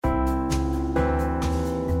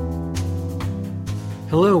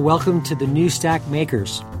Hello, welcome to the New Stack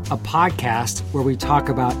Makers, a podcast where we talk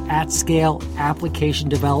about at-scale application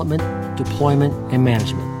development, deployment, and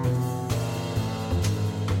management.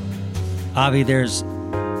 Avi, there's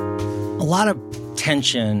a lot of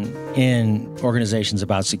tension in organizations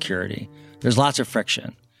about security. There's lots of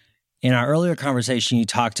friction. In our earlier conversation, you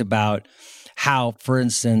talked about how, for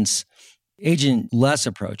instance, agent-less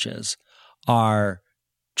approaches are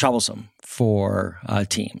troublesome for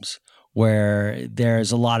teams, where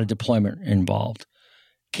there's a lot of deployment involved.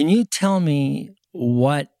 Can you tell me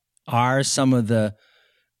what are some of the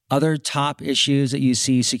other top issues that you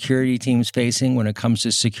see security teams facing when it comes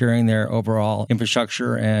to securing their overall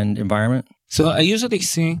infrastructure and environment? So I usually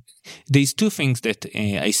see there's two things that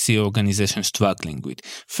I see organizations struggling with.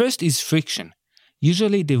 First is friction.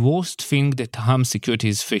 Usually the worst thing that harms security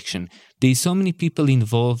is friction. There's so many people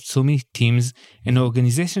involved, so many teams, and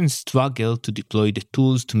organizations struggle to deploy the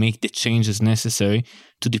tools to make the changes necessary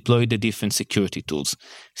to deploy the different security tools.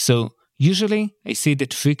 So usually I see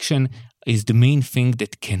that friction is the main thing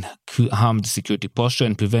that can harm the security posture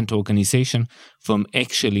and prevent organization from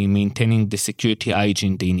actually maintaining the security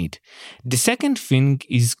hygiene they need. The second thing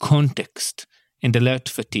is context and alert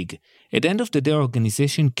fatigue. At the end of the day,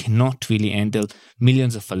 organization cannot really handle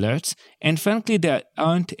millions of alerts, and frankly, there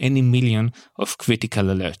aren't any million of critical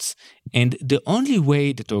alerts. And the only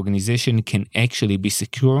way that organization can actually be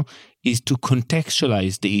secure is to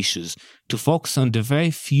contextualize the issues, to focus on the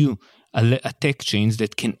very few attack chains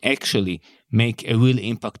that can actually make a real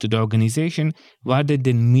impact to the organization, rather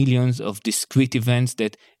than millions of discrete events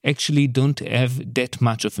that actually don't have that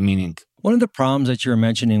much of a meaning. One of the problems that you're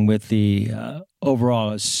mentioning with the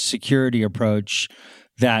overall security approach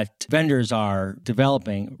that vendors are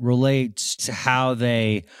developing relates to how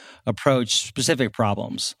they approach specific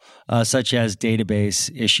problems, such as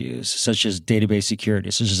database issues, such as database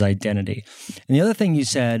security, such as identity. And the other thing you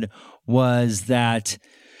said was that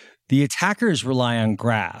the attackers rely on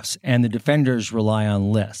graphs and the defenders rely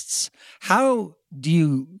on lists. How do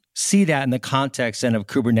you see that in the context then of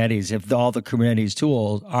Kubernetes, if all the Kubernetes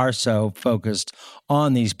tools are so focused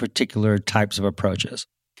on these particular types of approaches?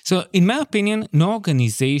 So in my opinion, no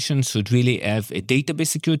organization should really have a database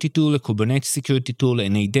security tool, a Kubernetes security tool,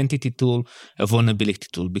 an identity tool, a vulnerability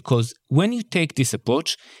tool, because when you take this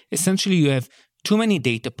approach, essentially you have too many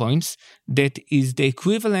data points that is the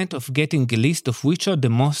equivalent of getting a list of which are the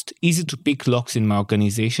most easy to pick locks in my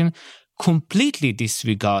organization, completely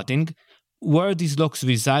disregarding where these locks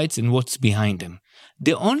resides and what's behind them.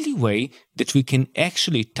 The only way that we can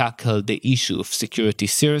actually tackle the issue of security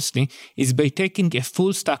seriously is by taking a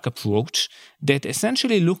full stack approach that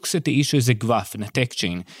essentially looks at the issue as a graph, an attack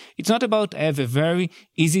chain. It's not about I have a very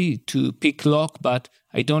easy to pick lock, but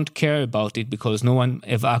I don't care about it because no one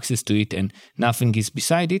have access to it and nothing is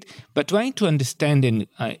beside it, but trying to understand in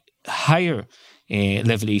higher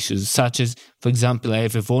level issues, such as, for example, I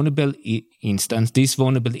have a vulnerable instance. This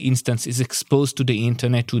vulnerable instance is exposed to the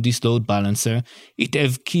internet through this load balancer. It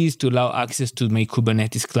has keys to allow access to my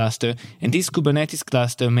Kubernetes cluster, and this Kubernetes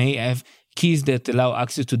cluster may have keys that allow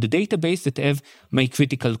access to the database that have my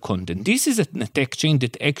critical content. This is an attack chain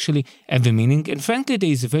that actually have a meaning, and frankly, there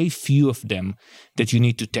is very few of them that you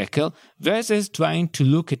need to tackle, versus trying to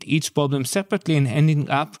look at each problem separately and ending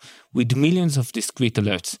up with millions of discrete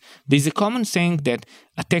alerts. There's a common saying that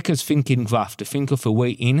attackers think in graph, they think of a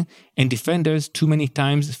way in, and defenders too many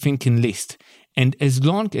times think in list. And as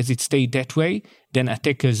long as it stays that way, then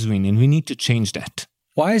attackers win, and we need to change that.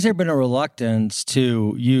 Why has there been a reluctance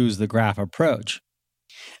to use the graph approach?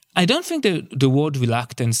 I don't think the word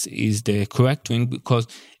reluctance is the correct one, because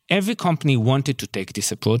every company wanted to take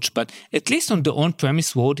this approach, but at least on the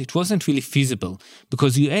on-premise world, it wasn't really feasible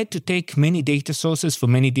because you had to take many data sources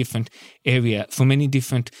from many different areas, from many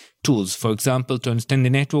different tools. For example, to understand the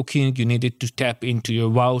networking, you needed to tap into your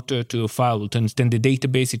router, to your firewall. To understand the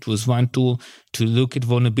database, it was one tool. To look at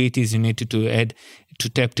vulnerabilities, you needed to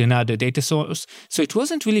tap to another data source. So it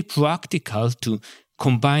wasn't really practical to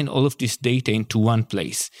combine all of this data into one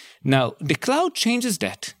place. Now, the cloud changes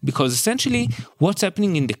that, because essentially what's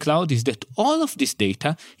happening in the cloud is that all of this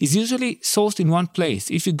data is usually sourced in one place.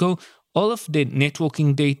 If you go, all of the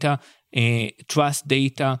networking data, trust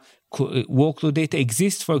data, workload data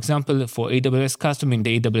exists, for example, for AWS customer in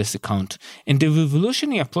the AWS account. And the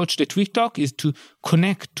revolutionary approach that we talk is to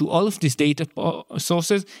connect to all of these data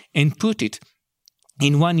sources and put it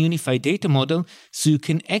in one unified data model so you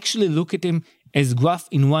can actually look at them as graph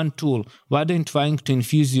in one tool rather than trying to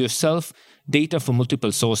infuse yourself data from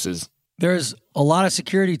multiple sources. There's a lot of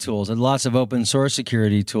security tools and lots of open source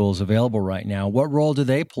security tools available right now. What role do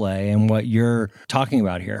they play in what you're talking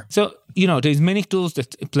about here? So, there's many tools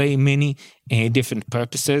that play many different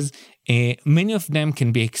purposes. Many of them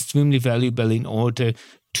can be extremely valuable in order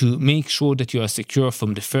to make sure that you are secure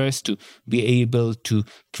from the first, to be able to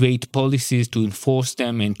create policies, to enforce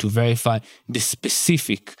them, and to verify the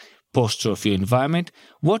specific posture of your environment.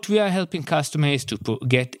 What we are helping customers to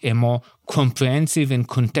get a more comprehensive and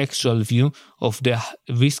contextual view of the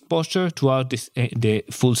risk posture throughout the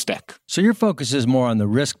full stack. So your focus is more on the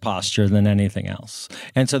risk posture than anything else.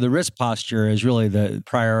 And so the risk posture is really the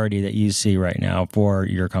priority that you see right now for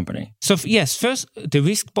your company. So yes, first, the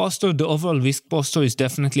risk posture, the overall risk posture is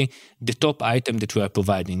definitely the top item that we are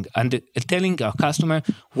providing. And telling our customer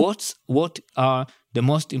what are the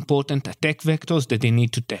most important attack vectors that they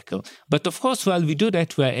need to tackle. But of course, while we do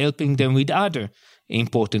that, we are helping them with other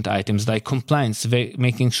important items like compliance,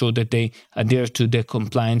 making sure that they adhere to the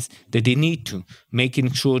compliance that they need to,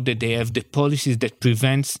 making sure that they have the policies that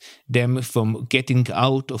prevents them from getting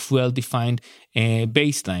out of well-defined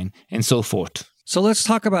baseline and so forth. So let's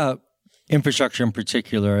talk about infrastructure in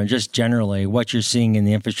particular, and just generally what you're seeing in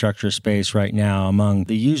the infrastructure space right now among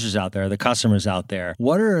the users out there, the customers out there.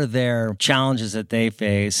 What are their challenges that they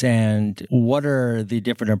face, and what are the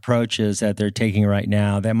different approaches that they're taking right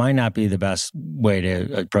now that might not be the best way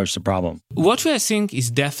to approach the problem? What we are seeing is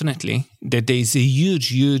definitely that there is a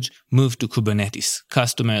huge move to Kubernetes.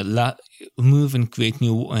 Customer move and create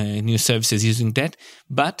new services using that,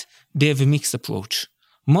 but they have a mixed approach.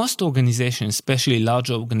 Most organizations, especially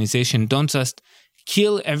larger organizations, don't just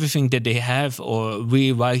kill everything that they have or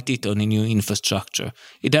rewrite it on a new infrastructure.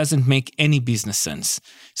 It doesn't make any business sense.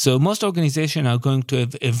 So most organizations are going to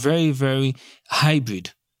have a very, very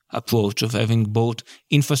hybrid approach of having both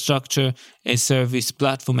infrastructure as service,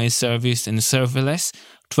 platform as service, and serverless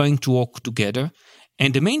trying to work together.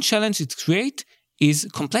 And the main challenge it creates is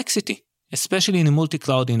complexity, especially in a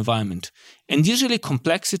multi-cloud environment. And usually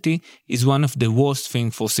complexity is one of the worst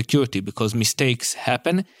things for security because mistakes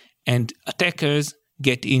happen and attackers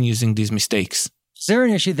get in using these mistakes. Is there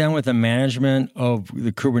an issue then with the management of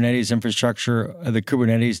the Kubernetes infrastructure, the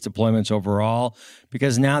Kubernetes deployments overall?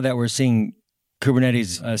 Because now that we're seeing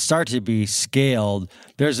Kubernetes start to be scaled,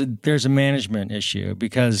 there's a management issue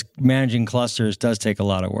because managing clusters does take a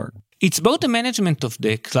lot of work. It's both the management of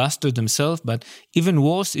the cluster themselves, but even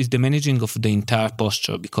worse is the managing of the entire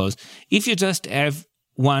posture. Because if you just have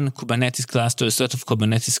one Kubernetes cluster, a set of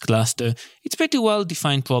Kubernetes cluster, it's a pretty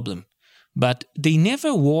well-defined problem. But they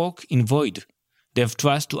never work in void. They have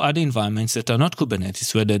trust to other environments that are not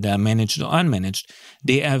Kubernetes, whether they are managed or unmanaged.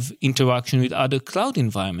 They have interaction with other cloud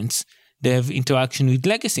environments. They have interaction with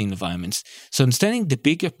legacy environments. So understanding the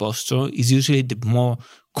bigger posture is usually the more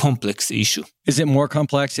complex issue. Is it more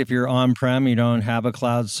complex if you're on-prem, you don't have a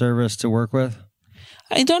cloud service to work with?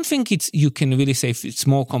 I don't think you can really say if it's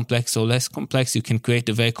more complex or less complex. You can create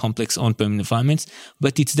a very complex on-prem environments,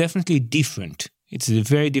 but it's definitely different. It's a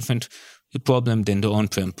very different problem than the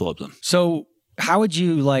on-prem problem. So how would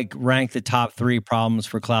you rank the top 3 problems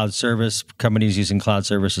for cloud service companies using cloud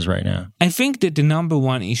services right now? I think that the number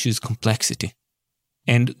one issue is complexity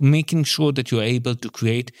and making sure that you are able to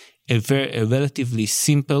create a relatively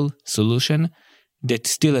simple solution that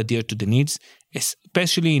still adhere to the needs,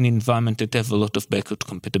 especially in an environment that have a lot of backward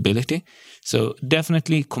compatibility. So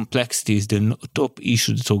definitely complexity is the top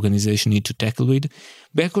issue that organizations need to tackle with.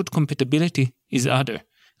 Backward compatibility is other.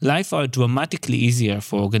 Life are dramatically easier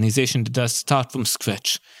for organizations that just start from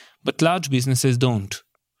scratch, but large businesses don't.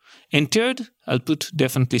 And third, I'll put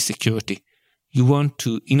definitely security. You want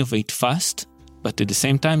to innovate fast, but at the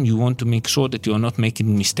same time, you want to make sure that you are not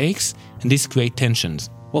making mistakes, and this creates tensions.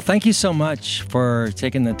 Well, thank you so much for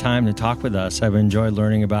taking the time to talk with us. I've enjoyed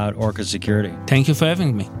learning about Orca Security. Thank you for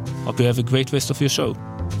having me. Hope you have a great rest of your show.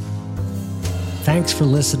 Thanks for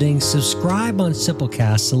listening. Subscribe on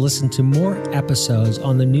Simplecast to listen to more episodes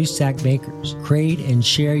on the New Stack Makers. Create and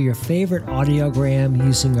share your favorite audiogram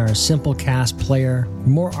using our Simplecast player. For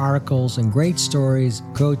more articles and great stories,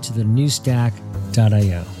 go to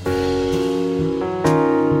thenewstack.io.